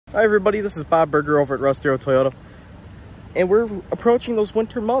Hi everybody, this is Bob Berger over at Russ Darrow Toyota, and we're approaching those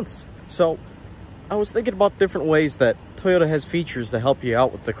winter months. So I was thinking about different ways that Toyota has features to help you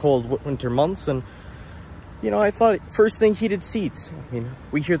out with the cold winter months, and I thought first thing, heated seats. I mean,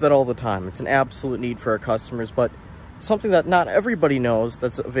 we hear that all the time. It's an absolute need for our customers, but something that not everybody knows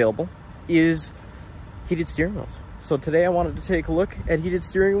that's available is heated steering wheels. So today I wanted to take a look at heated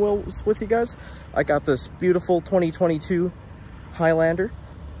steering wheels with you guys. I got this beautiful 2022 Highlander.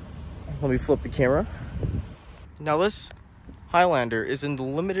 Let me flip the camera. Now this Highlander is in the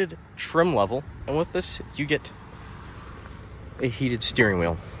limited trim level, and with this you get a heated steering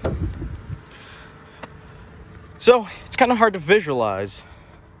wheel. So it's kind of hard to visualize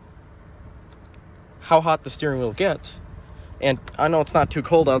how hot the steering wheel gets, and I know it's not too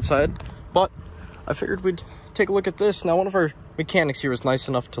cold outside, but I figured we'd take a look at this. Now one of our mechanics here was nice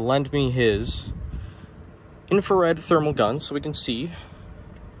enough to lend me his infrared thermal gun so we can see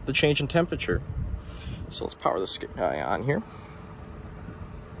the change in temperature. So let's power this guy on here.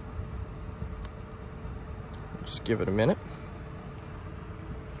 Just give it a minute.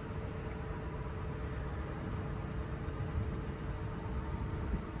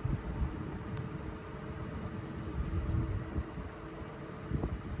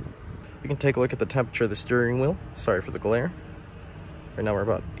 We can take a look at the temperature of the steering wheel. Sorry for the glare. Right now we're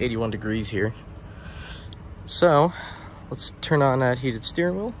about 81 degrees here. So let's turn on that heated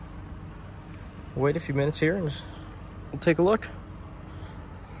steering wheel. Wait a few minutes here and we'll take a look.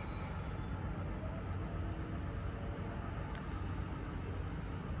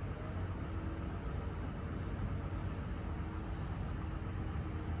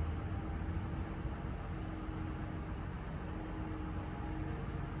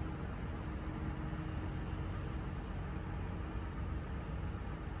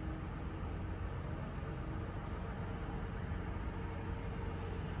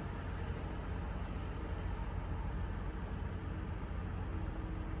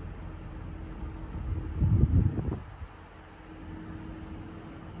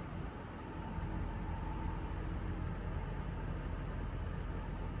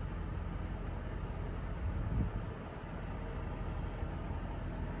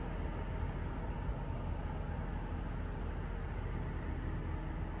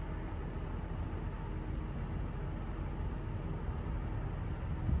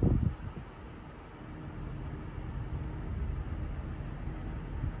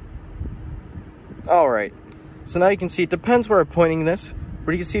 All right, so now you can see it depends where I'm pointing this,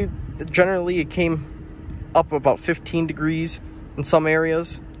 but you can see that generally it came up about 15 degrees in some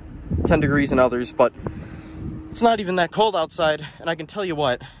areas, 10 degrees in others, but it's not even that cold outside. And I can tell you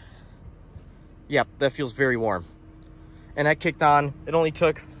what, yep, that feels very warm. And that kicked on, it only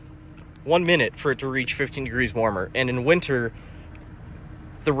took 1 minute for it to reach 15 degrees warmer. And in winter,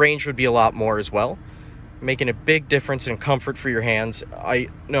 the range would be a lot more as well, making a big difference in comfort for your hands. I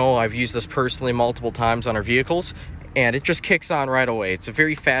know I've used this personally multiple times on our vehicles, and it just kicks on right away. It's a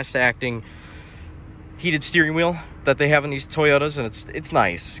very fast-acting heated steering wheel that they have in these Toyotas, and it's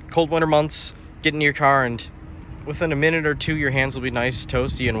nice. Cold winter months, get in your car, and within a minute or two, your hands will be nice,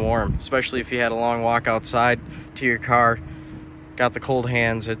 toasty, and warm, especially if you had a long walk outside to your car, got the cold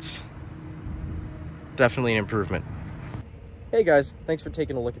hands. It's definitely an improvement. Hey guys, thanks for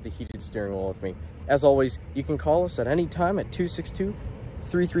taking a look at the heated steering wheel with me. As always, you can call us at any time at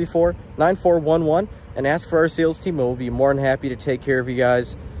 262-334-9411 and ask for our sales team, and we'll be more than happy to take care of you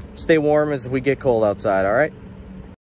guys. Stay warm as we get cold outside, all right?